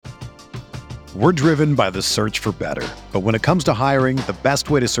We're driven by the search for better. But when it comes to hiring, the best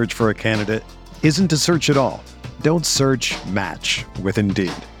way to search for a candidate isn't to search at all. Don't search, match with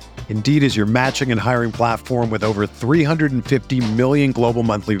Indeed. Indeed is your matching and hiring platform with over 350 million global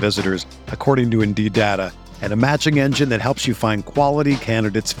monthly visitors, according to Indeed data, and a matching engine that helps you find quality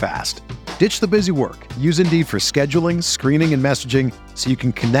candidates fast. Ditch the busy work. Use Indeed for scheduling, screening, and messaging so you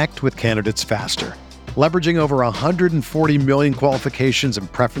can connect with candidates faster. Leveraging over 140 million qualifications and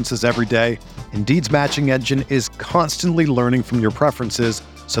preferences every day, Indeed's matching engine is constantly learning from your preferences,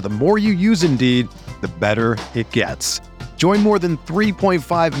 so the more you use Indeed, the better it gets. Join more than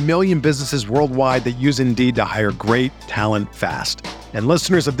 3.5 million businesses worldwide that use Indeed to hire great talent fast. And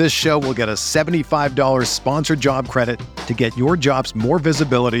listeners of this show will get a $75 sponsored job credit to get your jobs more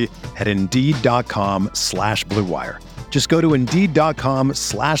visibility at Indeed.com/Blue Wire. Just go to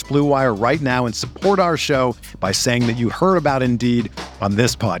Indeed.com/Blue Wire right now and support our show by saying that you heard about Indeed on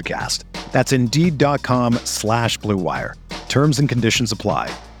this podcast. That's Indeed.com/Blue Wire. Terms and conditions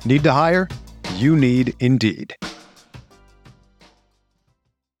apply. Need to hire? You need Indeed.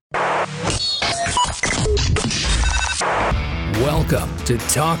 Welcome to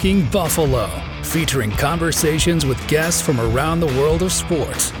Talking Buffalo, featuring conversations with guests from around the world of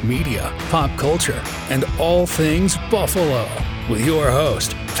sports, media, pop culture, and all things Buffalo, with your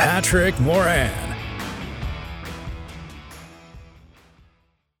host, Patrick Moran.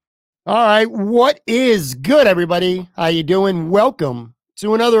 All right, what is good, everybody? How you doing? Welcome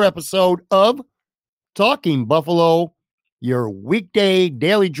to another episode of Talking Buffalo, your weekday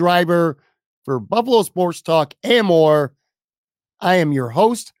daily driver for Buffalo sports talk and more. I am your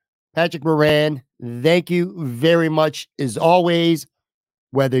host, Patrick Moran. Thank you very much, as always,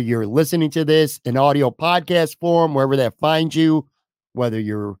 whether you're listening to this in audio podcast form, wherever that finds you, whether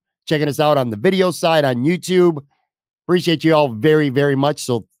you're checking us out on the video side on YouTube. Appreciate you all very, very much.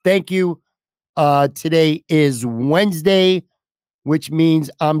 So thank you. Today is Wednesday, which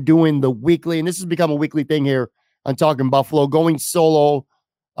means I'm doing the weekly, and this has become a weekly thing here on Talking Buffalo, going solo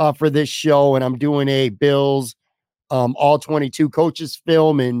for this show, and I'm doing a Bills all 22 coaches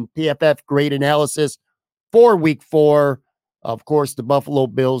film and PFF grade analysis for week 4. Of course, the Buffalo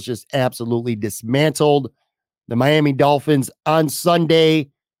Bills just absolutely dismantled the Miami Dolphins on Sunday.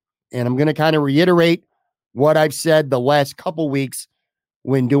 And I'm going to kind of reiterate what I've said the last couple weeks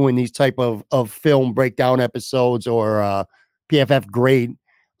when doing these type of film breakdown episodes or PFF grade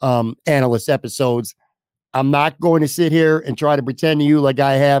analyst episodes. I'm not going to sit here and try to pretend to you like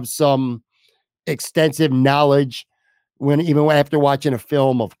I have some extensive knowledge even after watching a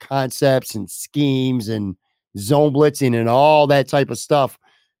film of concepts and schemes and zone blitzing and all that type of stuff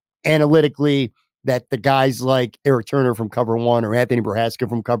analytically, that the guys like Eric Turner from Cover One or Anthony Prohaska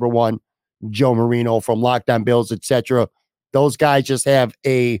from Cover One, Joe Marino from Locked On Bills, etc. Those guys just have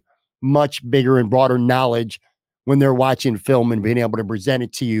a much bigger and broader knowledge when they're watching film and being able to present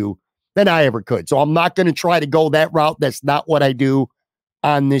it to you than I ever could. So I'm not going to try to go that route. That's not what I do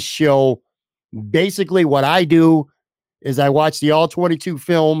on this show. Basically, what I do is I watch the all 22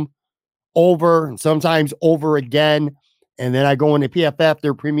 film over and sometimes over again. And then I go into PFF,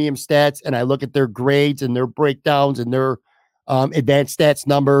 their premium stats, and I look at their grades and their breakdowns and their advanced stats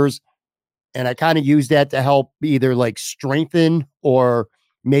numbers. And I kind of use that to help either like strengthen or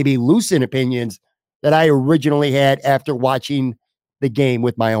maybe loosen opinions that I originally had after watching the game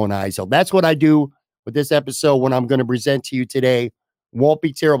with my own eyes. So that's what I do with this episode. When I'm going to present to you today, won't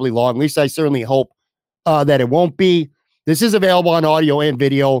be terribly long. At least I certainly hope that it won't be. This is available on audio and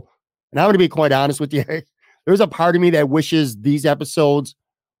video. And I'm going to be quite honest with you. There's a part of me that wishes these episodes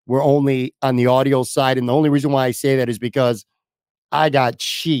were only on the audio side. And the only reason why I say that is because I got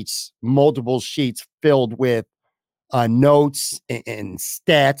sheets, multiple sheets filled with notes and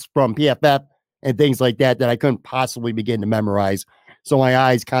stats from PFF and things like that I couldn't possibly begin to memorize. So my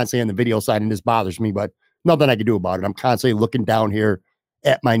eyes constantly on the video side, and this bothers me, but nothing I can do about it. I'm constantly looking down here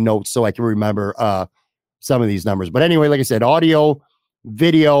at my notes so I can remember some of these numbers. But anyway, like I said, audio,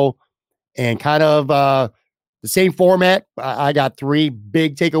 video, and kind of the same format. I got 3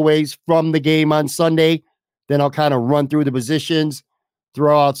 big takeaways from the game on Sunday. Then I'll kind of run through the positions,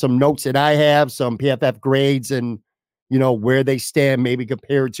 throw out some notes that I have, some PFF grades, and, you know, where they stand maybe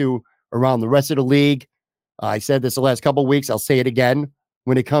compared to around the rest of the league. I said this the last couple of weeks. I'll say it again.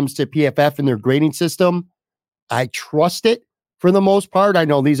 When it comes to PFF and their grading system, I trust it for the most part. I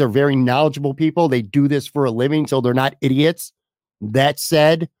know these are very knowledgeable people. They do this for a living, so they're not idiots. That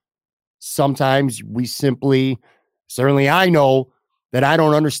said, sometimes we certainly I know that I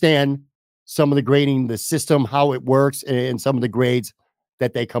don't understand some of the grading, the system, how it works, and some of the grades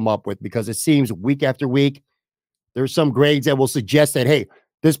that they come up with, because it seems week after week, there's some grades that will suggest that, hey,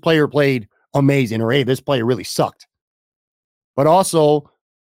 this player played amazing, or hey, this player really sucked. But also,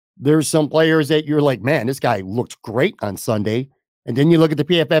 there's some players that you're like, man, this guy looked great on Sunday. And then you look at the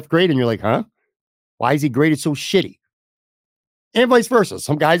PFF grade and you're like, huh? Why is he graded so shitty? And vice versa.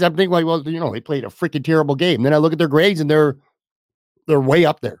 Some guys I'm thinking like, well, they played a freaking terrible game. Then I look at their grades and they're way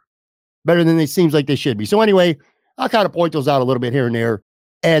up there. Better than it seems like they should be. So anyway, I'll kind of point those out a little bit here and there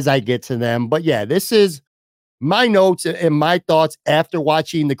as I get to them. But yeah, this is my notes and my thoughts after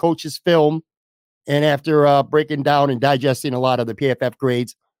watching the coach's film and after breaking down and digesting a lot of the PFF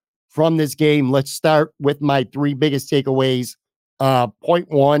grades from this game. Let's start with my three biggest takeaways. Point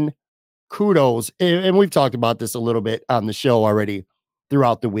one, kudos. And we've talked about this a little bit on the show already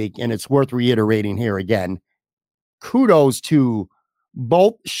throughout the week, and it's worth reiterating here again. Kudos to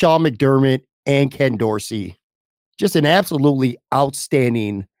both Sean McDermott and Ken Dorsey. Just an absolutely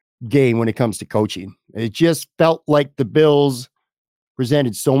outstanding game when it comes to coaching. It just felt like the Bills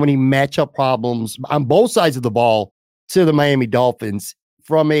presented so many matchup problems on both sides of the ball to the Miami Dolphins.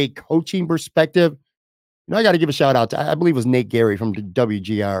 From a coaching perspective, I got to give a shout out to, I believe it was Nate Gary from the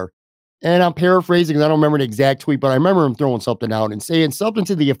WGR. And I'm paraphrasing because I don't remember the exact tweet, but I remember him throwing something out and saying something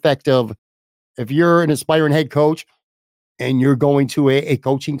to the effect of, if you're an aspiring head coach and you're going to a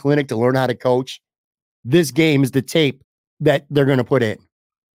coaching clinic to learn how to coach, this game is the tape that they're going to put in.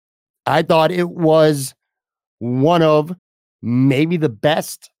 I thought it was one of maybe the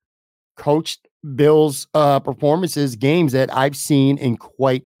best coached Bills performances, games that I've seen in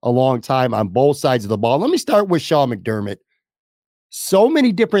quite a long time on both sides of the ball. Let me start with Sean McDermott. So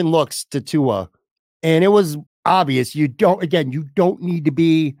many different looks to Tua, and it was obvious. You don't need to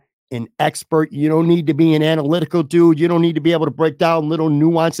be an expert. You don't need to be an analytical dude. You don't need to be able to break down little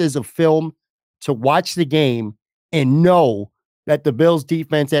nuances of film to watch the game and know that the Bills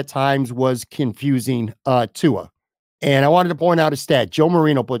defense at times was confusing Tua. And I wanted to point out a stat. Joe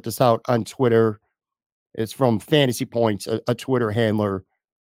Marino put this out on Twitter. It's from Fantasy Points, a Twitter handler.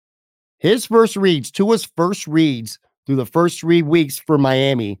 Tua's first reads through the first 3 weeks for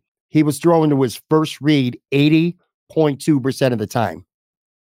Miami, he was throwing to his first read 80.2% of the time.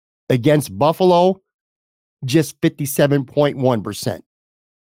 Against Buffalo, just 57.1%.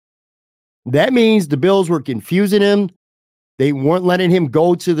 That means the Bills were confusing him. They weren't letting him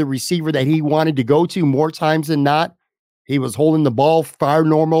go to the receiver that he wanted to go to more times than not. He was holding the ball far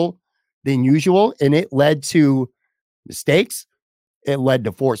normal than usual, and it led to mistakes. It led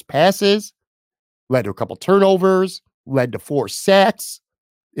to forced passes, led to a couple turnovers, led to 4 sacks.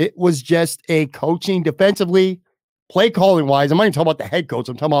 It was just a coaching defensively, play calling wise. I'm not even talking about the head coach.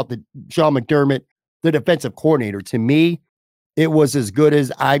 I'm talking about the Sean McDermott, the defensive coordinator. To me, it was as good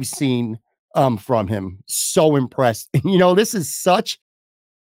as I've seen from him. So impressed. This is such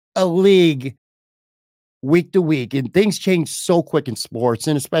a league week to week, and things change so quick in sports,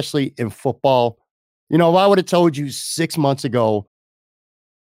 and especially in football. If I would have told you 6 months ago,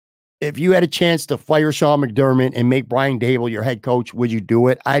 if you had a chance to fire Sean McDermott and make Brian Daboll your head coach, would you do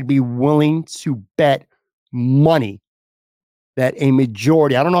it? I'd be willing to bet money that a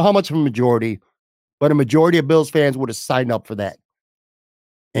majority, I don't know how much of a majority, but a majority of Bills fans would have signed up for that.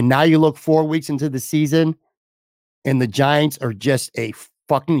 And now you look 4 weeks into the season, and the Giants are just a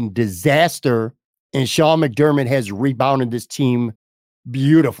fucking disaster. And Sean McDermott has rebounded this team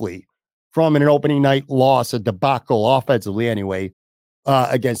beautifully from an opening night loss, a debacle offensively anyway,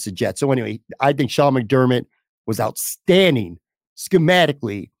 against the Jets. So anyway, I think Sean McDermott was outstanding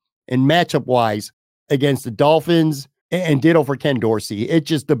schematically and matchup-wise against the Dolphins, and ditto for Ken Dorsey.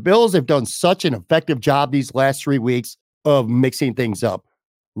 The Bills have done such an effective job these last 3 weeks of mixing things up.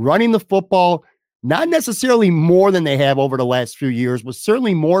 Running the football, not necessarily more than they have over the last few years, but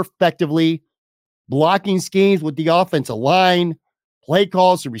certainly more effectively. Blocking schemes with the offensive line, play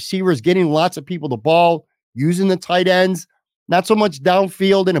calls to receivers, getting lots of people the ball, using the tight ends, not so much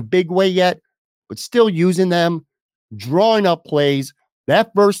downfield in a big way yet, but still using them, drawing up plays.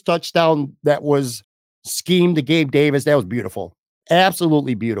 That first touchdown that was schemed to Gabe Davis, that was beautiful.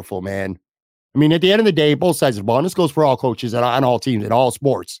 Absolutely beautiful, man. I mean, at the end of the day, both sides of the ball, and this goes for all coaches and on all teams in all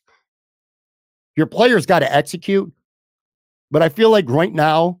sports, your players got to execute. But I feel like right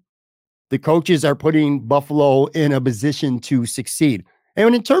now, the coaches are putting Buffalo in a position to succeed.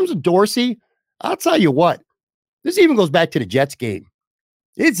 And in terms of Dorsey, I'll tell you what, this even goes back to the Jets game.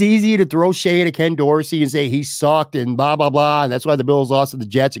 It's easy to throw shade at Ken Dorsey and say he sucked and blah, blah, blah. And that's why the Bills lost to the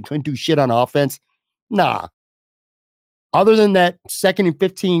Jets and couldn't do shit on offense. Nah. Other than that 2nd and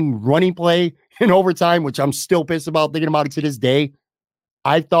 15 running play in overtime, which I'm still pissed about thinking about it to this day,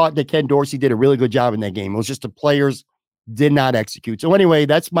 I thought that Ken Dorsey did a really good job in that game. It was just the players did not execute. So anyway,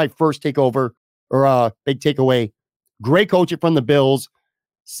 that's my first takeover or big takeaway. Great coaching from the Bills.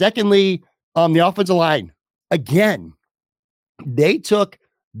 Secondly, The offensive line, again, they took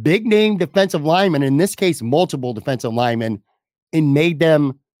big name defensive linemen, in this case, multiple defensive linemen, and made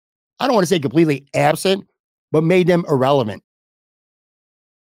them, I don't want to say completely absent, but made them irrelevant.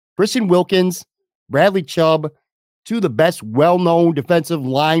 Christian Wilkins, Bradley Chubb, two of the best well-known defensive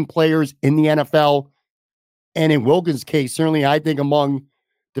line players in the NFL. And in Wilkins' case, certainly I think among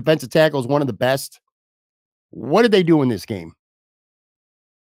defensive tackles, one of the best. What did they do in this game?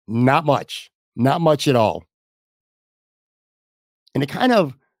 Not much. Not much at all. And it kind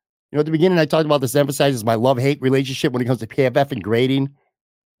of, at the beginning, I talked about this emphasizes my love-hate relationship when it comes to PFF and grading.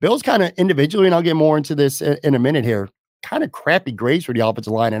 Bills kind of individually, and I'll get more into this in a minute here, kind of crappy grades for the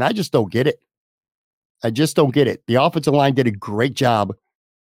offensive line, and I just don't get it. I just don't get it. The offensive line did a great job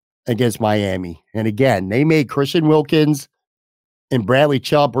against Miami. And again, they made Christian Wilkins and Bradley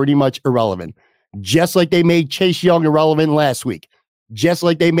Chubb pretty much irrelevant. Just like they made Chase Young irrelevant last week. Just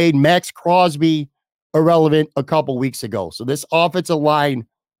like they made Max Crosby irrelevant a couple weeks ago. So this offensive line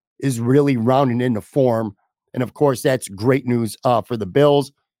is really rounding into form. And of course, that's great news for the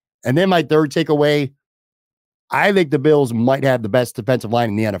Bills. And then my third takeaway, I think the Bills might have the best defensive line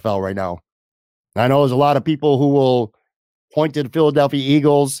in the NFL right now. I know there's a lot of people who will point to the Philadelphia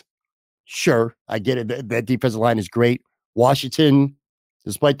Eagles. Sure, I get it. That defensive line is great. Washington,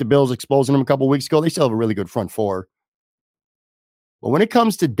 despite the Bills exposing them a couple weeks ago, they still have a really good front four. But when it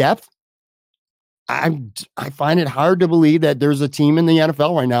comes to depth, I find it hard to believe that there's a team in the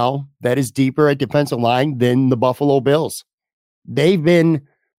NFL right now that is deeper at defensive line than the Buffalo Bills. They've been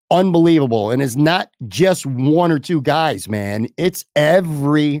unbelievable. And it's not just one or two guys, man. It's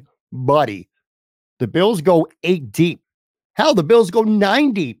everybody. The Bills go 8 deep. Hell, the Bills go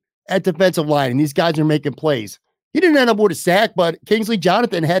 9 deep at defensive line, and these guys are making plays. He didn't end up with a sack, but Kingsley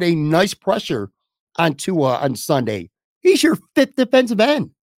Jonathan had a nice pressure on Tua on Sunday. He's your 5th defensive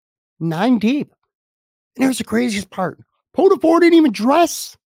end. 9 deep. And here's the craziest part. Poda Ford didn't even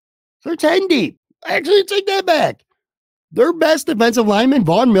dress. They're 10 deep. Actually, take that back. Their best defensive lineman,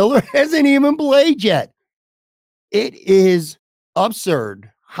 Von Miller, hasn't even played yet. It is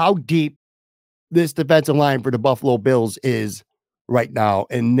absurd how deep this defensive line for the Buffalo Bills is right now.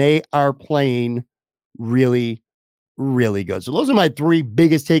 And they are playing really, really good. So those are my 3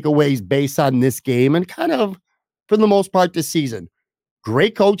 biggest takeaways based on this game and kind of, for the most part, this season.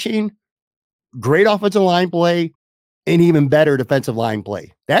 Great coaching, great offensive line play, and even better defensive line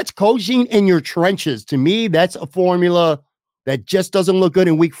play. That's coaching in your trenches. To me, that's a formula that just doesn't look good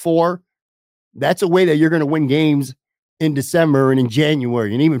in week 4. That's a way that you're going to win games in December and in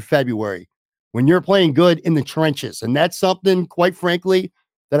January and even February when you're playing good in the trenches. And that's something, quite frankly,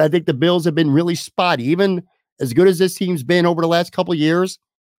 that I think the Bills have been really spotty. Even as good as this team's been over the last couple of years,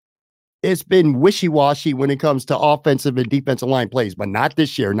 it's been wishy-washy when it comes to offensive and defensive line plays, but not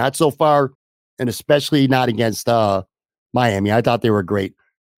this year, not so far, and especially not against Miami. I thought they were great.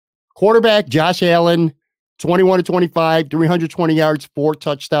 Quarterback, Josh Allen, 21-25, 320 yards, 4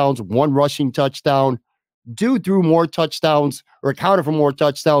 touchdowns, 1 rushing touchdown. Dude threw more touchdowns or accounted for more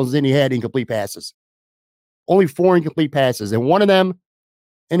touchdowns than he had incomplete passes. Only 4 incomplete passes. And one of them,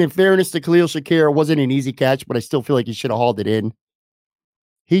 and in fairness to Khalil Shakir, wasn't an easy catch, but I still feel like he should have hauled it in.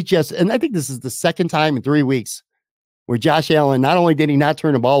 And I think this is the second time in 3 weeks where Josh Allen, not only did he not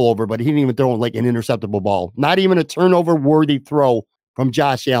turn the ball over, but he didn't even throw like an interceptable ball. Not even a turnover-worthy throw from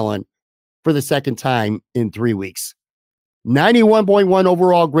Josh Allen for the second time in 3 weeks. 91.1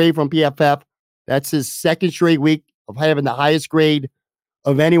 overall grade from PFF. That's his second straight week of having the highest grade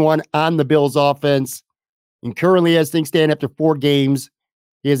of anyone on the Bills offense. And currently, as things stand after 4 games,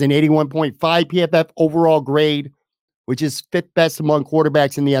 he has an 81.5 PFF overall grade, which is 5th best among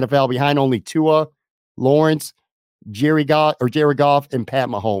quarterbacks in the NFL, behind only Tua, Lawrence, Jared Goff, and Pat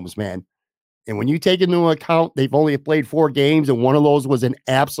Mahomes, man. And when you take into account they've only played 4 games, and one of those was an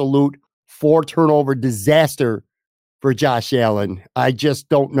absolute 4-turnover disaster for Josh Allen, I just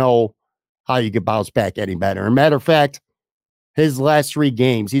don't know how you could bounce back any better. As a matter of fact, his last 3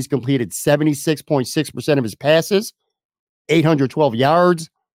 games, he's completed 76.6% of his passes, 812 yards,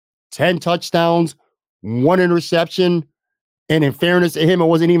 10 touchdowns, 1 interception. And in fairness to him, it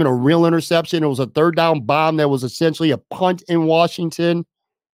wasn't even a real interception. It was a 3rd down bomb that was essentially a punt in Washington.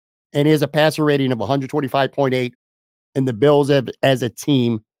 And he has a passer rating of 125.8. And the Bills have, as a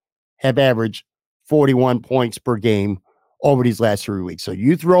team, have averaged 41 points per game over these last 3 weeks. So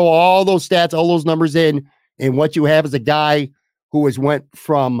you throw all those stats, all those numbers in, and what you have is a guy who has went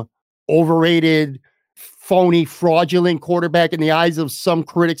from overrated, phony, fraudulent quarterback in the eyes of some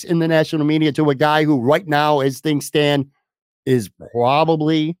critics in the national media to a guy who right now, as things stand, is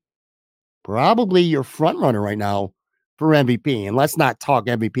probably your front runner right now for MVP. And let's not talk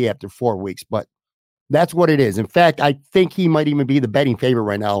MVP after 4 weeks, but that's what it is. In fact, I think he might even be the betting favorite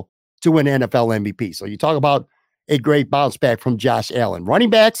right now to win NFL MVP. So you talk about a great bounce back from Josh Allen. Running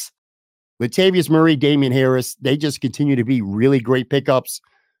backs, Latavius Murray, Damian Harris, they just continue to be really great pickups.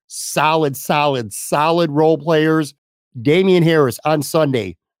 Solid role players. Damian Harris on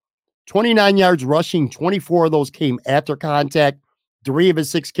Sunday, 29 yards rushing, 24 of those came after contact. 3 of his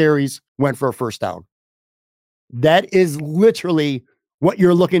 6 carries went for a first down. That is literally what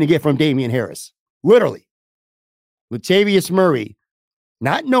you're looking to get from Damian Harris. Literally. Latavius Murray,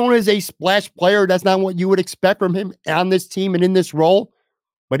 not known as a splash player. That's not what you would expect from him on this team and in this role.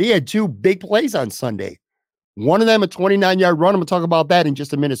 But he had 2 big plays on Sunday. One of them, a 29-yard run. I'm going to talk about that in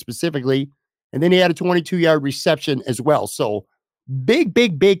just a minute specifically. And then he had a 22-yard reception as well. So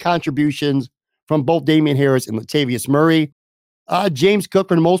big contributions from both Damian Harris and Latavius Murray. James Cook,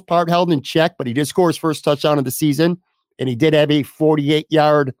 for the most part, held in check, but he did score his first touchdown of the season. And he did have a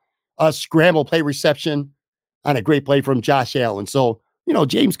 48-yard scramble play reception on a great play from Josh Allen. So,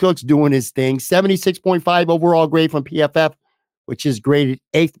 James Cook's doing his thing. 76.5 overall grade from PFF, which is graded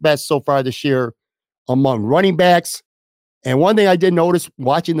 8th best so far this year among running backs. And one thing I did notice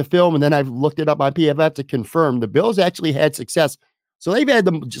watching the film, and then I've looked it up on PFF to confirm, the Bills actually had success. So they've had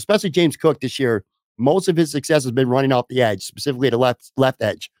them, especially James Cook this year, most of his success has been running off the edge, specifically the left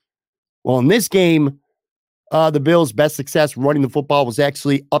edge. Well, in this game, the Bills' best success running the football was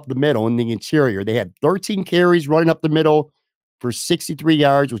actually up the middle in the interior. They had 13 carries running up the middle for 63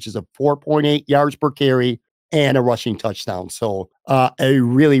 yards, which is a 4.8 yards per carry, and a rushing touchdown. So a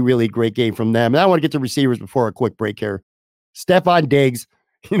really great game from them. And I want to get to receivers before a quick break here. Stefon Diggs,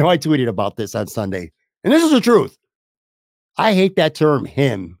 I tweeted about this on Sunday. And this is the truth. I hate that term,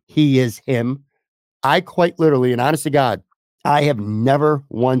 him. He is him. I quite literally, and honest to God, I have never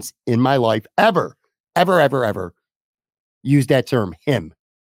once in my life, ever used that term, him,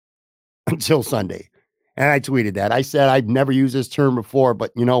 until Sunday. And I tweeted that. I said I'd never used this term before,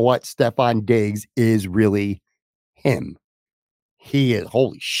 but you know what? Stefon Diggs is really him. He is,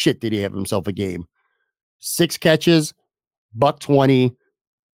 holy shit, did he have himself a game. 6 catches, $120,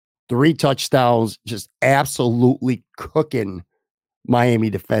 3 touchdowns, just absolutely cooking Miami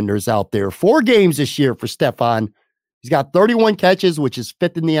defenders out there. 4 games this year for Stefon. He's got 31 catches, which is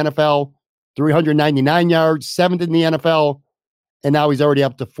 5th in the NFL, 399 yards, 7th in the NFL, and now he's already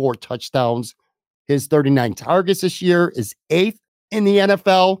up to 4 touchdowns. His 39 targets this year is 8th in the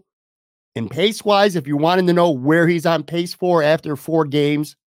NFL. And pace-wise, if you wanted to know where he's on pace for after 4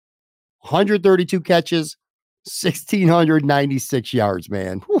 games, 132 catches, 1,696 yards,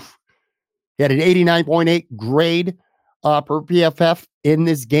 man. Whew. He had an 89.8 grade per PFF in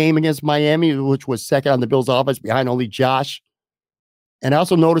this game against Miami, which was second on the Bills' offense behind only Josh. And I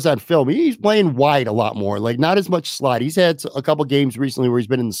also noticed on film, he's playing wide a lot more, like not as much slot. He's had a couple games recently where he's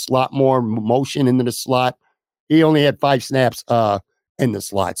been in the slot more, motion into the slot. He only had 5 snaps in the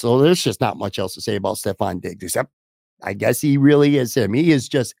slot. So there's just not much else to say about Stefon Diggs, except I guess he really is him. He is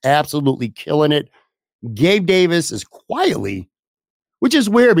just absolutely killing it. Gabe Davis is quietly, which is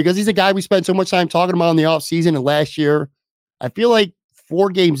weird because he's a guy we spent so much time talking about in the offseason and last year. I feel like 4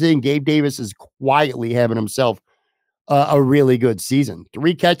 games in, Gabe Davis is quietly having himself a really good season.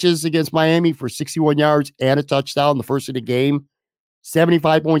 3 catches against Miami for 61 yards and a touchdown the first of the game.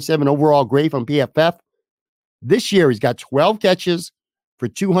 75.7 overall grade from PFF. This year, he's got 12 catches for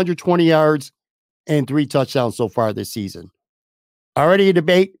 220 yards and 3 touchdowns so far this season. Already a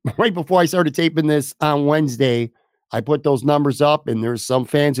debate right before I started taping this on Wednesday. I put those numbers up, and there's some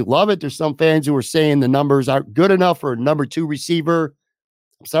fans who love it. There's some fans who are saying the numbers aren't good enough for a number 2 receiver.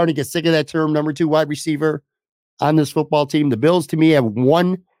 I'm starting to get sick of that term, number 2 wide receiver on this football team. The Bills, to me, have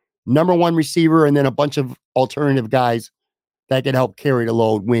one number 1 receiver and then a bunch of alternative guys that can help carry the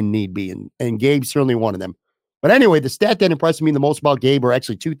load when need be. And Gabe's certainly one of them. But anyway, the stat that impressed me the most about Gabe are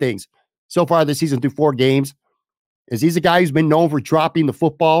actually 2 things. So far this season through 4 games is he's a guy who's been known for dropping the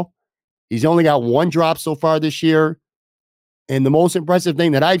football. He's only got 1 drop so far this year. And the most impressive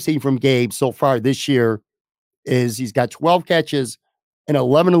thing that I've seen from Gabe so far this year is he's got 12 catches, and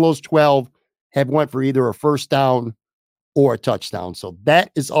 11 of those 12 have went for either a first down or a touchdown. So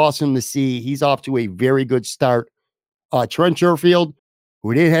that is awesome to see. He's off to a very good start. Trent Sherfield,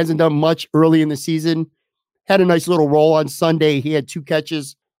 who hasn't done much early in the season, had a nice little roll on Sunday. He had 2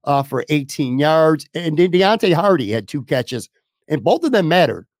 catches for 18 yards. And then Deontay Hardy had 2 catches, and both of them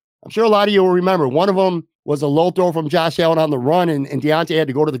mattered. I'm sure a lot of you will remember. One of them was a low throw from Josh Allen on the run, and Deontay had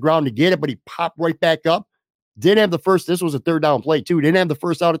to go to the ground to get it, but he popped right back up. Didn't have the first, this was a 3rd down play too. Didn't have the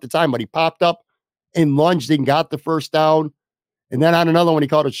first out at the time, but he popped up and lunged and got the first down. And then on another one, he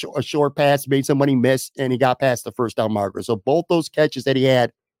caught a short pass, made somebody miss, and he got past the first down marker. So both those catches that he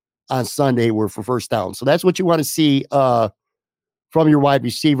had on Sunday were for first down. So that's what you want to see from your wide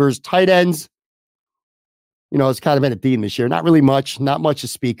receivers. Tight ends, it's kind of been a theme this year. Not really much, not much to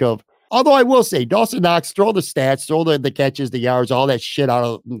speak of. Although I will say, Dawson Knox, throw the stats, throw the catches, the yards, all that shit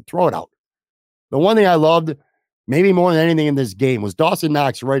out, throw it out. The one thing I loved, maybe more than anything in this game, was Dawson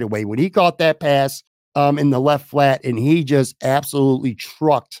Knox right away. When he caught that pass in the left flat, and he just absolutely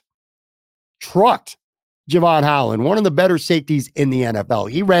trucked Javon Holland, one of the better safeties in the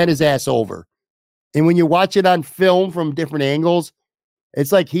NFL. He ran his ass over. And when you watch it on film from different angles,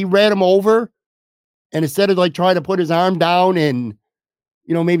 it's like he ran him over, and instead of like trying to put his arm down and,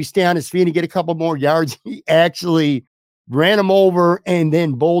 maybe stay on his feet and get a couple more yards, he actually ran him over and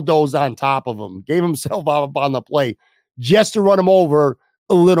then bulldozed on top of him, gave himself up on the play just to run him over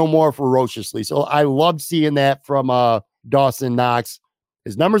a little more ferociously. So I loved seeing that from Dawson Knox.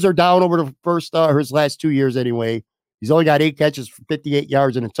 His numbers are down over the his last 2 years anyway. He's only got 8 catches for 58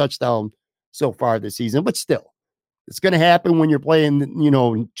 yards and a touchdown so far this season, but still, it's going to happen when you're playing,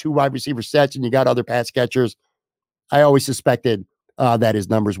 2 wide receiver sets and you got other pass catchers. I always suspected that his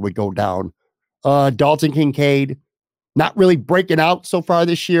numbers would go down. Dalton Kincaid, not really breaking out so far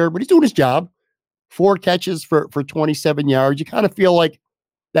this year, but he's doing his job. 4 catches for 27 yards. You kind of feel like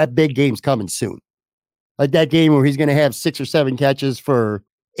that big game's coming soon. Like that game where he's going to have 6 or 7 catches for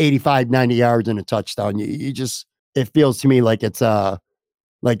 85, 90 yards and a touchdown. It feels to me like it's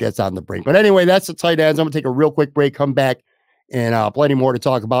that's on the brink. But anyway, that's the tight ends. I'm going to take a real quick break, come back, and plenty more to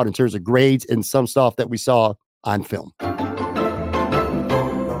talk about in terms of grades and some stuff that we saw on film.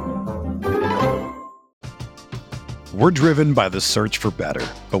 We're driven by the search for better.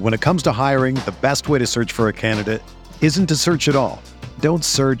 But when it comes to hiring, the best way to search for a candidate isn't to search at all. Don't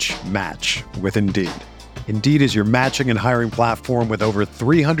search, match with Indeed. Indeed is your matching and hiring platform with over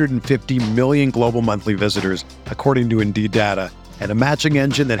 350 million global monthly visitors, according to Indeed data, and a matching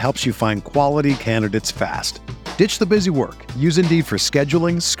engine that helps you find quality candidates fast. Ditch the busy work. Use Indeed for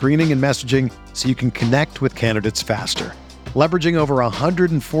scheduling, screening, and messaging so you can connect with candidates faster. Leveraging over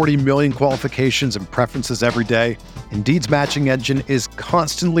 140 million qualifications and preferences every day, Indeed's matching engine is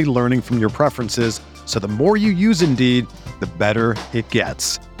constantly learning from your preferences, so the more you use Indeed, the better it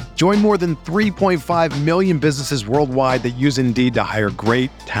gets. Join more than 3.5 million businesses worldwide that use Indeed to hire great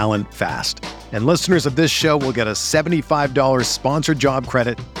talent fast. And listeners of this show will get a $75 sponsored job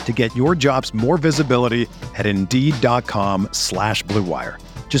credit to get your jobs more visibility at Indeed.com/Blue Wire.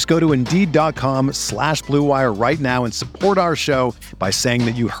 Just go to Indeed.com/Blue Wire right now and support our show by saying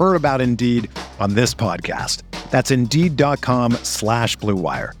that you heard about Indeed on this podcast. That's Indeed.com/Blue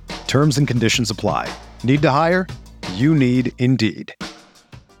Wire. Terms and conditions apply. Need to hire? You need Indeed.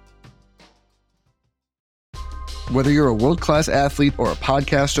 Whether you're a world-class athlete or a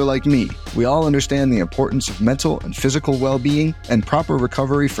podcaster like me, we all understand the importance of mental and physical well-being and proper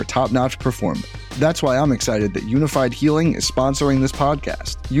recovery for top-notch performance. That's why I'm excited that Unified Healing is sponsoring this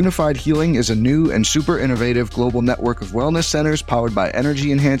podcast. Unified Healing is a new and super innovative global network of wellness centers powered by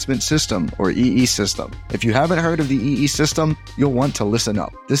Energy Enhancement System, or EE System. If you haven't heard of the EE System, you'll want to listen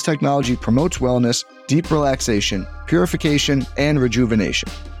up. This technology promotes wellness, deep relaxation, purification, and rejuvenation.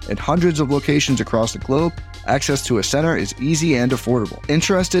 In hundreds of locations across the globe, access to a center is easy and affordable.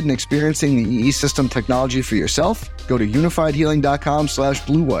 Interested in experiencing the EE System technology for yourself? Go to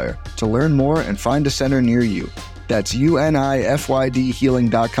unifiedhealing.com/Blue Wire to learn more and find a center near you. That's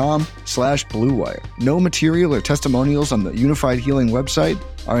UNIFYDhealing.com/Blue Wire. No material or testimonials on the Unified Healing website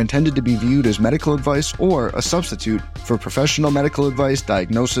are intended to be viewed as medical advice or a substitute for professional medical advice,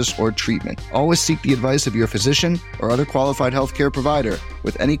 diagnosis, or treatment. Always seek the advice of your physician or other qualified healthcare provider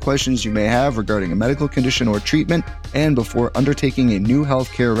with any questions you may have regarding a medical condition or treatment and before undertaking a new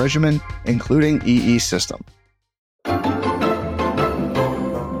healthcare regimen, including EE System.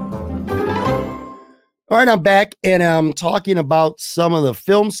 All right, I'm back, and I'm talking about some of the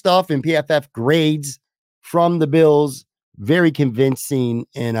film stuff and PFF grades from the Bills. Very convincing,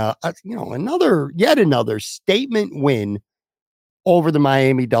 and yet another statement win over the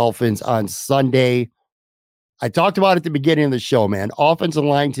Miami Dolphins on Sunday. I talked about it at the beginning of the show, man. Offensive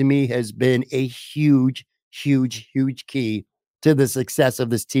line to me has been a huge key to the success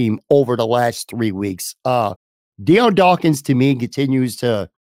of this team over the last 3 weeks. Deion Dawkins to me continues to.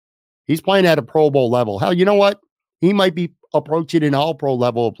 He's playing at a Pro Bowl level. Hell, you know what? He might be approaching an all-pro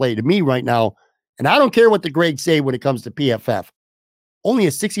level of play to me right now. And I don't care what the grades say when it comes to PFF. Only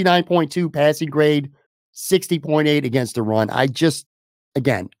a 69.2 passing grade, 60.8 against the run. I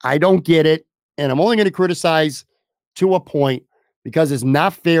don't get it. And I'm only going to criticize to a point because it's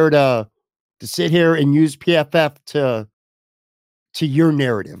not fair to sit here and use PFF to to your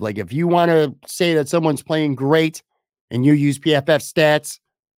narrative. Like if you want to say that someone's playing great and you use PFF stats,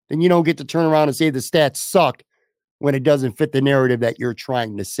 then you don't get to turn around and say the stats suck when it doesn't fit the narrative that you're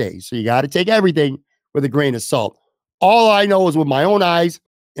trying to say. So you got to take everything with a grain of salt. All I know is with my own eyes,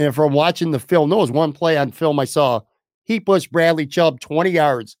 and from watching the film, there was one play on film I saw. He pushed Bradley Chubb 20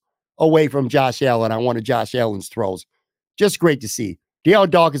 yards away from Josh Allen on one of Josh Allen's throws. Just great to see. Dale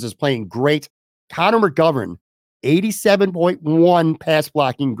Dawkins is playing great. Connor McGovern, 87.1 pass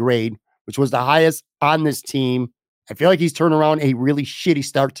blocking grade, which was the highest on this team. I feel like he's turned around a really shitty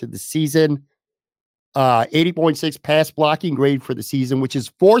start to the season. 80.6 pass blocking grade for the season, which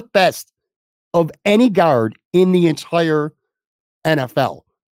is fourth best of any guard in the entire NFL.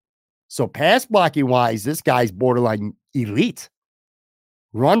 So pass blocking wise, this guy's borderline elite.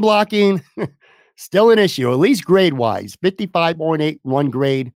 Run blocking, still an issue, at least grade wise. 55.8 run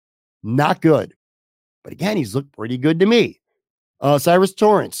grade, not good. But again, he's looked pretty good to me. Cyrus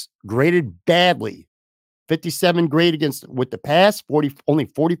Torrence, graded badly. 57 grade with the pass, only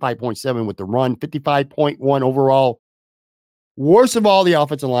 45.7 with the run, 55.1 overall. Worst of all, the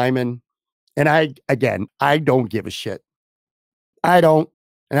offensive linemen. And I don't give a shit. I don't.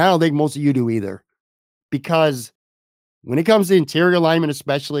 And I don't think most of you do either. Because when it comes to interior linemen,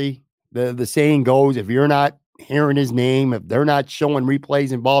 especially, the saying goes, if you're not hearing his name, if they're not showing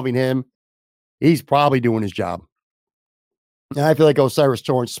replays involving him, he's probably doing his job. And I feel like Cyrus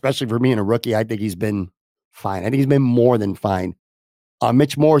Torrence, especially for being a rookie, I think he's been fine. I think he's been more than fine.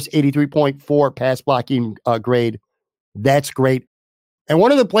 Mitch Morse, 83.4 pass blocking grade. That's great. And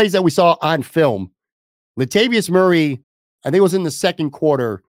one of the plays that we saw on film, Latavius Murray, I think it was in the second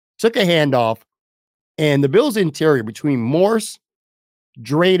quarter, took a handoff, and the Bills interior between Morse,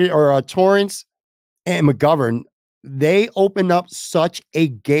 Torrence, and McGovern, they opened up such a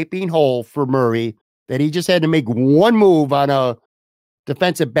gaping hole for Murray that he just had to make one move on a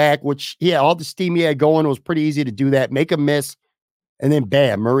defensive back, which, yeah, all the steam he had going, it was pretty easy to do that, make a miss, and then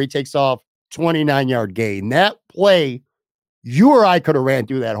bam, Murray takes off, 29-yard gain. That play, you or I could have ran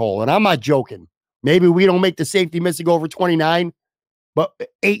through that hole, and I'm not joking. Maybe we don't make the safety miss to go over 29, but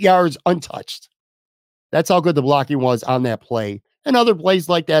 8 yards untouched. That's how good the blocking was on that play, and other plays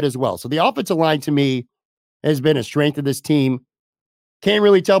like that as well. So the offensive line, to me, has been a strength of this team. Can't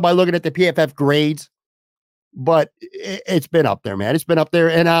really tell by looking at the PFF grades, but it's been up there, man. It's been up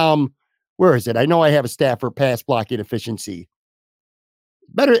there. And where is it? I know I have a stat for pass blocking efficiency.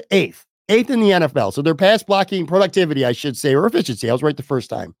 Better eighth in the NFL. So their pass blocking productivity, I should say, or efficiency, I was right the first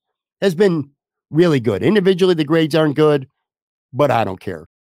time, has been really good. Individually, the grades aren't good, but I don't care.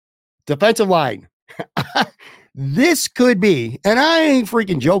 Defensive line. This could be, and I ain't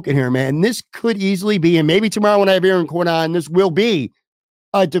freaking joking here, man. This could easily be, and maybe tomorrow when I have Aaron Quinn on, this will be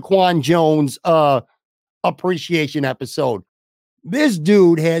a DaQuan Jones appreciation episode. This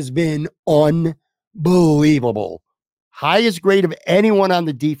dude has been unbelievable. Highest grade of anyone on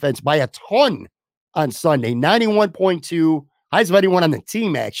the defense by a ton on Sunday. 91.2. Highest of anyone on the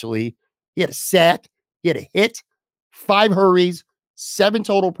team, actually. He had a sack. He had a hit. 5 hurries. 7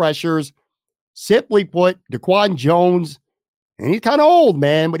 total pressures. Simply put, DaQuan Jones, and he's kind of old,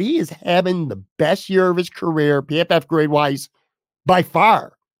 man, but he is having the best year of his career, PFF grade-wise, by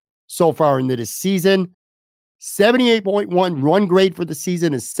far, so far into this season. 78.1 run grade for the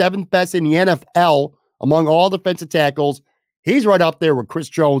season is 7th best in the NFL among all defensive tackles. He's right up there with Chris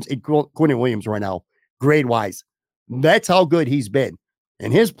Jones and Quinnen Williams right now, grade-wise. That's how good he's been.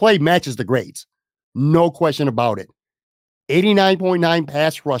 And his play matches the grades. No question about it. 89.9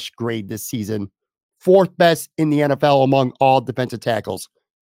 pass rush grade this season. 4th best in the NFL among all defensive tackles.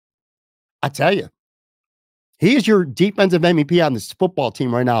 I tell you, he is your defensive MVP on this football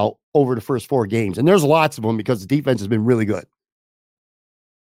team right now over the first 4 games. And there's lots of them because the defense has been really good.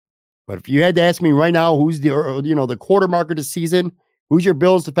 But if you had to ask me right now, who's the quarter marker this season, who's your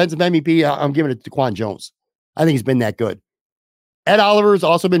Bills defensive MVP, I'm giving it to DaQuan Jones. I think he's been that good. Ed Oliver has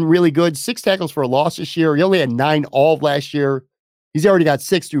also been really good. 6 tackles for a loss this year. He only had 9 all of last year. He's already got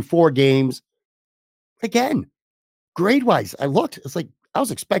 6 through 4 games. Again, grade-wise, I looked. It's like I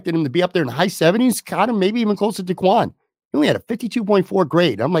was expecting him to be up there in the high 70s, kind of maybe even close to DaQuan. He only had a 52.4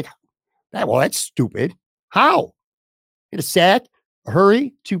 grade. I'm like, that's stupid. How? He had a sack, a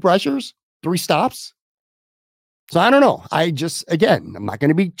hurry, 2 pressures, 3 stops. So I don't know. I'm not going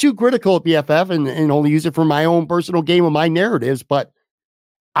to be too critical of PFF and only use it for my own personal game of my narratives, but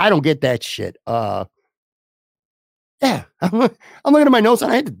I don't get that shit. I'm looking at my notes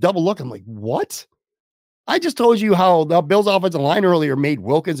and I had to double look. I'm like, what? I just told you how the Bills offensive line earlier made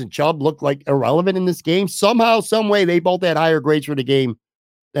Wilkins and Chubb look like irrelevant in this game. Somehow, some way, they both had higher grades for the game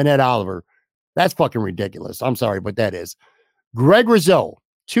than Ed Oliver. That's fucking ridiculous. I'm sorry, but that is. Greg Rizzo,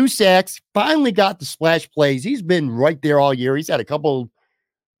 2 sacks, finally got the splash plays. He's been right there all year. He's had a couple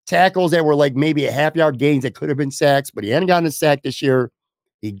tackles that were like maybe a half-yard gains that could have been sacks, but he hadn't gotten a sack this year.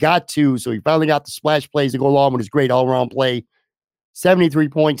 He got 2, so he finally got the splash plays to go along with his great all-around play.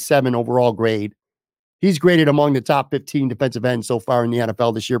 73.7 overall grade. He's graded among the top 15 defensive ends so far in the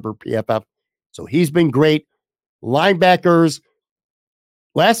NFL this year per PFF. So he's been great. Linebackers.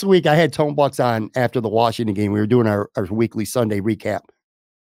 Last week, I had Tone Bucks on after the Washington game. We were doing our weekly Sunday recap.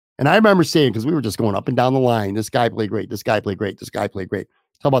 And I remember saying, because we were just going up and down the line, this guy played great, this guy played great, this guy played great.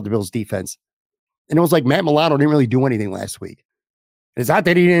 Talk about the Bills defense. And it was like Matt Milano didn't really do anything last week. It's not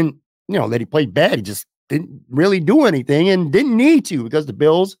that he didn't, that he played bad. He just didn't really do anything and didn't need to because the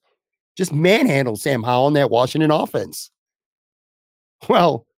Bills just manhandled Sam Howell in that Washington offense.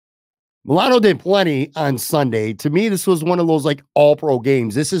 Well, Milano did plenty on Sunday. To me, this was one of those like all-pro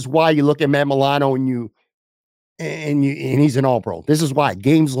games. This is why you look at Matt Milano and he's an all-pro. This is why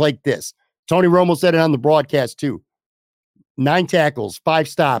games like this. Tony Romo said it on the broadcast too. 9 tackles, 5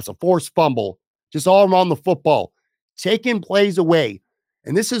 stops, a forced fumble, just all around the football, taking plays away.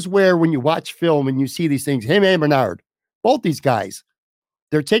 And this is where when you watch film and you see these things, him and Bernard, both these guys,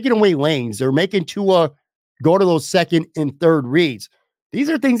 they're taking away lanes. They're making Tua go to those second and third reads. These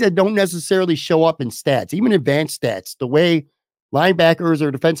are things that don't necessarily show up in stats, even advanced stats, the way linebackers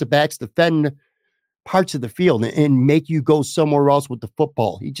or defensive backs defend parts of the field and make you go somewhere else with the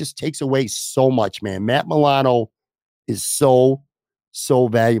football. He just takes away so much, man. Matt Milano is so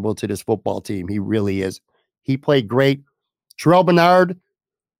valuable to this football team. He really is. He played great. Terrell Bernard, I'm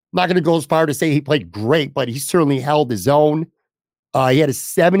not going to go as far to say he played great, but he certainly held his own. He had a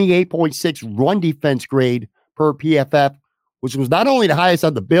 78.6 run defense grade per PFF, which was not only the highest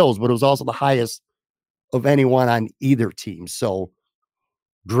on the Bills, but it was also the highest of anyone on either team. So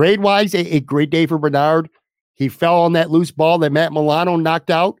grade-wise, a great day for Bernard. He fell on that loose ball that Matt Milano knocked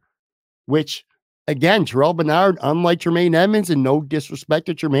out, which, again, Terrell Bernard, unlike Tremaine Edmonds, and no disrespect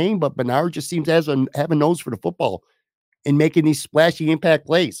to Tremaine, but Bernard just seems to have a nose for the football in making these splashy impact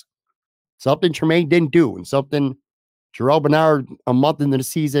plays. Something Tremaine didn't do, and something Terrell Bernard, a month into the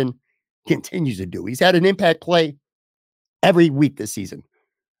season, continues to do. He's had an impact play every week this season.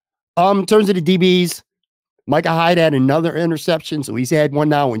 In terms of the DBs, Micah Hyde had another interception, so he's had one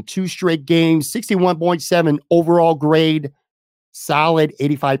now in 2 straight games. 61.7 overall grade, solid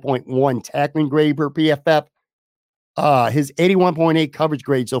 85.1 tackling grade per PFF. His 81.8 coverage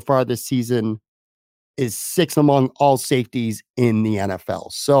grade so far this season is 6th among all safeties in the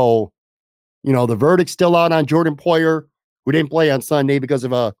NFL. So, the verdict's still out on Jordan Poyer, who didn't play on Sunday because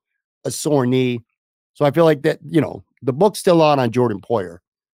of a sore knee. So I feel like that, the book's still on Jordan Poyer.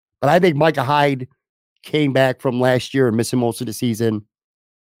 But I think Micah Hyde came back from last year and missing most of the season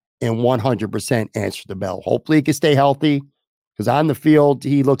and 100% answered the bell. Hopefully he can stay healthy because on the field,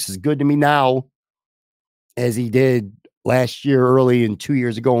 he looks as good to me now as he did last year, early and 2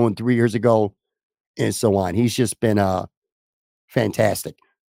 years ago and 3 years ago and so on. He's just been fantastic.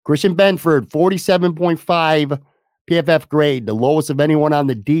 Christian Benford, 47.5 PFF grade, the lowest of anyone on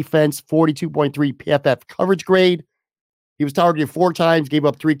the defense, 42.3 PFF coverage grade. He was targeted 4 times, gave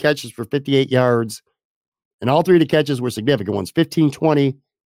up 3 catches for 58 yards. And all 3 of the catches were significant ones, 15, 20,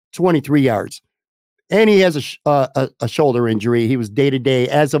 23 yards. And he has a shoulder injury. He was day-to-day.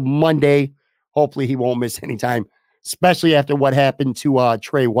 As of Monday, hopefully he won't miss any time, especially after what happened to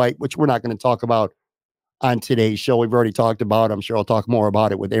Trey White, which we're not going to talk about on today's show. We've already talked about it. I'm sure I'll talk more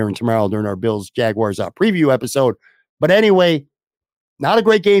about it with Aaron tomorrow during our Bills-Jaguars preview episode. But anyway, not a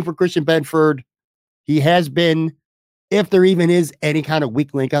great game for Christian Benford. He has been, if there even is any kind of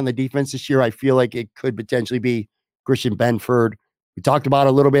weak link on the defense this year, I feel like it could potentially be Christian Benford. We talked about it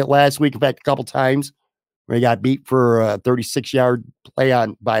a little bit last week, in fact, a couple times, where he got beat for a 36-yard play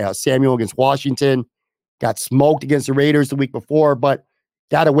by Samuel against Washington. Got smoked against the Raiders the week before, but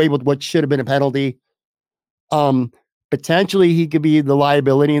got away with what should have been a penalty. Potentially he could be the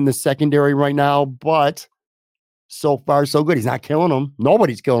liability in the secondary right now, but so far so good. He's not killing them.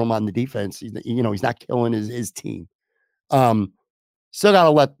 Nobody's killing him on the defense. He's not killing his team. Still got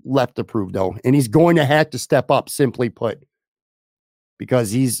a left to prove though, and he's going to have to step up, simply put,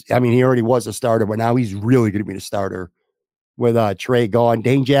 because he already was a starter, but now he's really going to be the starter with Trey gone.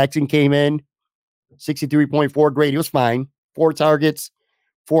 Dane Jackson came in, 63.4 grade. He was fine. 4 targets,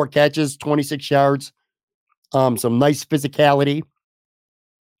 4 catches, 26 yards. Some nice physicality.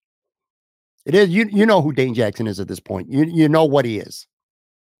 It is, you know who Dane Jackson is at this point. You know what he is.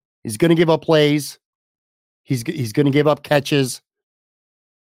 He's going to give up plays. He's going to give up catches.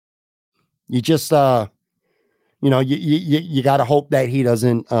 You just, you got to hope that he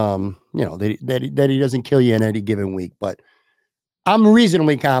doesn't, that he doesn't kill you in any given week. But I'm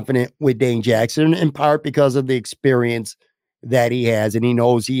reasonably confident with Dane Jackson, in part because of the experience that he has, and he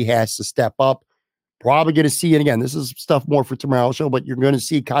knows he has to step up. Probably going to see it again. This is stuff more for tomorrow's show, but you're going to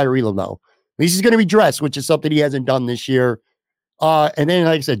see Kyrie Elam now. At least he's going to be dressed, which is something he hasn't done this year. And then,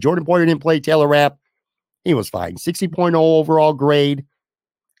 like I said, Jordan Poyer didn't play. Taylor Rapp, he was fine. 60.0 overall grade,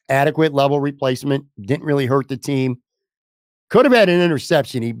 adequate level replacement. Didn't really hurt the team. Could have had an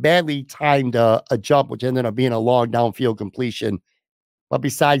interception. He badly timed a jump, which ended up being a long downfield completion. But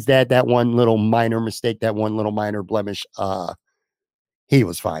besides that, that one little minor mistake, that one little minor blemish, he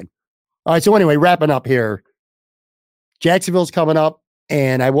was fine. All right, so anyway, wrapping up here. Jacksonville's coming up,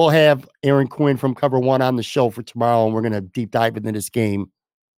 and I will have Aaron Quinn from Cover One on the show for tomorrow, and we're going to deep dive into this game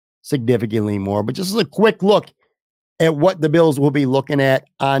significantly more. But just a quick look at what the Bills will be looking at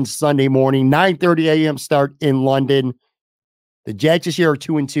on Sunday morning, 9:30 a.m. start in London. The Jags this year are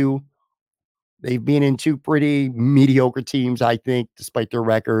 2-2. They've been in two pretty mediocre teams, I think, despite their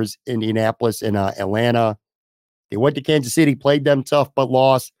records, Indianapolis and Atlanta. They went to Kansas City, played them tough, but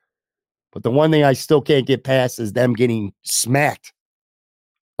lost. But the one thing I still can't get past is them getting smacked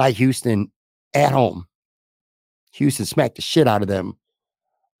by Houston at home. Houston smacked the shit out of them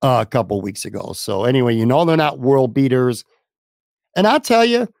a couple weeks ago. So anyway, you know they're not world beaters. And I'll tell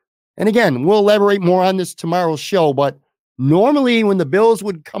you, and again, we'll elaborate more on this tomorrow's show, but normally when the Bills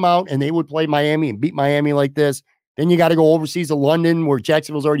would come out and they would play Miami and beat Miami like this, then you got to go overseas to London where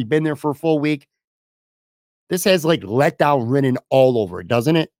Jacksonville's already been there for a full week. This has like letdown written all over it,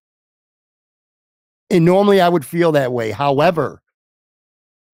 doesn't it? And normally I would feel that way. However,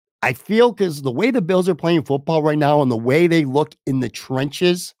 I feel because the way the Bills are playing football right now and the way they look in the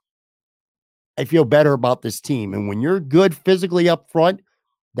trenches, I feel better about this team. And when you're good physically up front,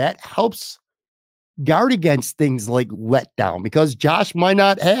 that helps guard against things like letdown because Josh might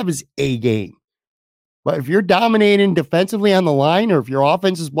not have his A game. But if you're dominating defensively on the line or if your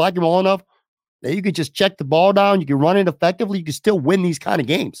offense is blocking well enough, that you could just check the ball down, you can run it effectively, you can still win these kind of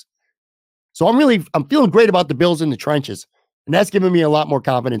games. So I'm feeling great about the Bills in the trenches. And that's giving me a lot more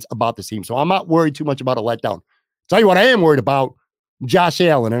confidence about the team. So I'm not worried too much about a letdown. Tell you what I am worried about, Josh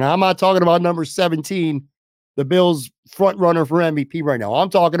Allen. And I'm not talking about number 17, the Bills front runner for MVP right now. I'm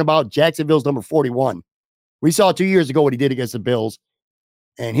talking about Jacksonville's number 41. We saw 2 years ago what he did against the Bills.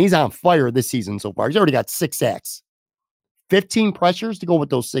 And he's on fire this season so far. He's already got 6 sacks. 15 pressures to go with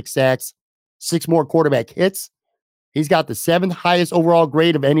those 6 sacks. 6 more quarterback hits. He's got the 7th highest overall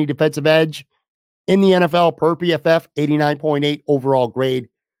grade of any defensive edge in the NFL per PFF, 89.8 overall grade.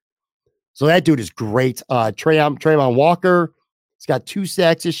 So that dude is great. Trayvon Walker, he's got 2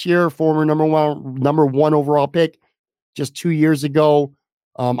 sacks this year, former number one overall pick just 2 years ago.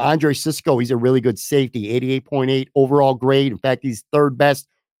 Andre Cisco, he's a really good safety, 88.8 overall grade. In fact, he's 3rd best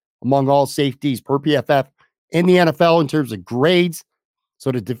among all safeties per PFF in the NFL in terms of grades.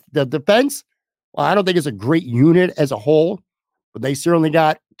 So the defense, well, I don't think it's a great unit as a whole, but they certainly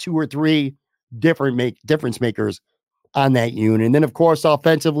got 2 or 3 difference makers on that unit. And then, of course,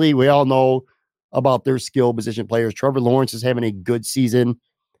 offensively, we all know about their skill position players. Trevor Lawrence is having a good season,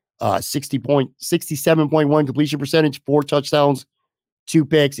 67.1 completion percentage, 4 touchdowns, 2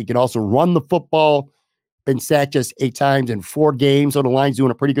 picks. He can also run the football, been sacked just 8 times in 4 games. So the line's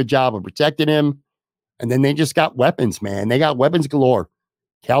doing a pretty good job of protecting him. And then they just got weapons, man. They got weapons galore.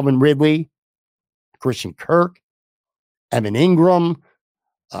 Calvin Ridley, Christian Kirk, Evan Ingram,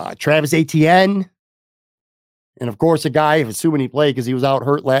 Travis Etienne, and of course, a guy, assuming he played because he was out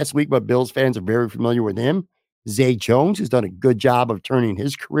hurt last week, but Bills fans are very familiar with him, Zay Jones, who's done a good job of turning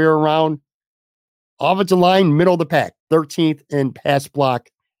his career around. Offensive line, middle of the pack, 13th in pass block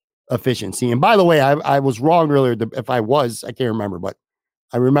efficiency. And by the way, I was wrong earlier. If I can't remember, but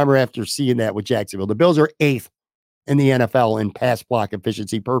I remember after seeing that with Jacksonville, the Bills are 8th in the NFL in pass block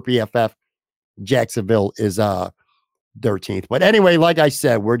efficiency per PFF. Jacksonville is 13th. But anyway, like I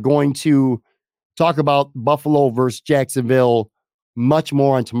said, we're going to talk about Buffalo versus Jacksonville much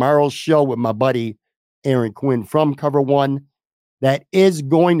more on tomorrow's show with my buddy Aaron Quinn from Cover One. That is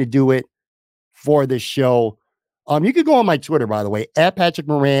going to do it for this show. You could go on my Twitter, by the way, at Patrick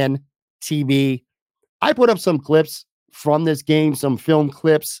Moran TV. I put up some clips from this game, some film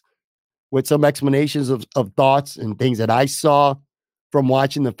clips with some explanations of thoughts and things that I saw from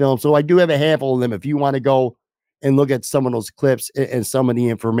watching the film. So I do have a handful of them if you want to go and look at some of those clips and some of the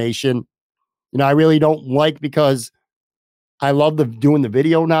information. You know, I really don't like because I love doing the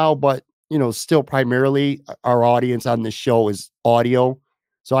video now, but, you know, still primarily our audience on this show is audio.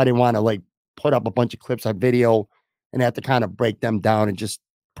 So I didn't want to like put up a bunch of clips on video and have to kind of break them down and just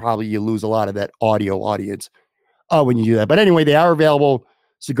probably you lose a lot of that audio audience when you do that. But anyway, they are available.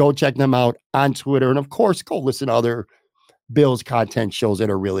 So go check them out on Twitter. And of course, go listen to other Bills content shows that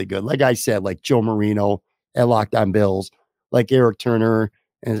are really good. Like I said, like Joe Marino at Locked On Bills, like Eric Turner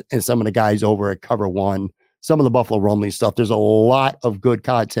and some of the guys over at Cover One, some of the Buffalo Rumblings stuff. There's a lot of good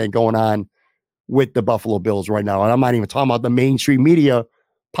content going on with the Buffalo Bills right now. And I'm not even talking about the mainstream media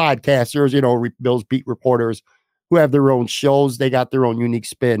podcasters, Bills beat reporters who have their own shows. They got their own unique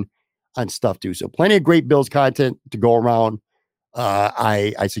spin on stuff too. So plenty of great Bills content to go around.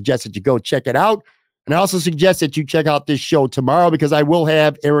 I suggest that you go check it out. And I also suggest that you check out this show tomorrow because I will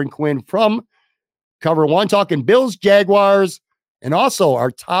have Aaron Quinn from Cover One talking Bills, Jaguars, and also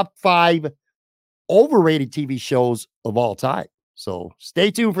our top 5 overrated TV shows of all time. So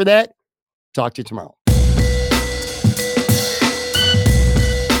stay tuned for that. Talk to you tomorrow.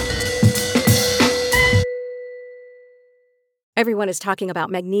 Everyone is talking about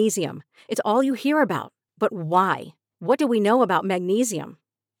magnesium. It's all you hear about. But why? What do we know about magnesium?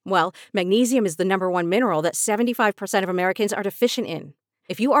 Well, magnesium is the #1 mineral that 75% of Americans are deficient in.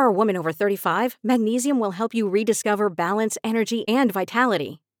 If you are a woman over 35, magnesium will help you rediscover balance, energy, and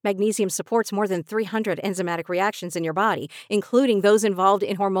vitality. Magnesium supports more than 300 enzymatic reactions in your body, including those involved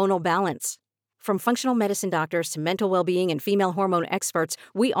in hormonal balance. From functional medicine doctors to mental well-being and female hormone experts,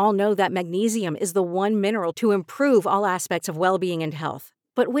 we all know that magnesium is the one mineral to improve all aspects of well-being and health.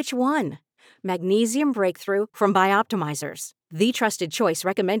 But which one? Magnesium Breakthrough from Bioptimizers, the trusted choice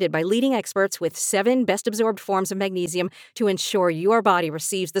recommended by leading experts with 7 best-absorbed forms of magnesium to ensure your body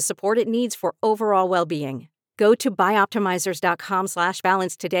receives the support it needs for overall well-being. Go to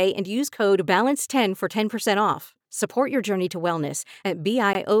bioptimizers.com/balance today and use code BALANCE10 for 10% off. Support your journey to wellness at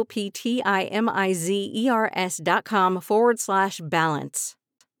bioptimizers.com/balance.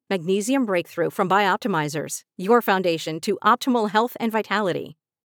 Magnesium Breakthrough from Bioptimizers, your foundation to optimal health and vitality.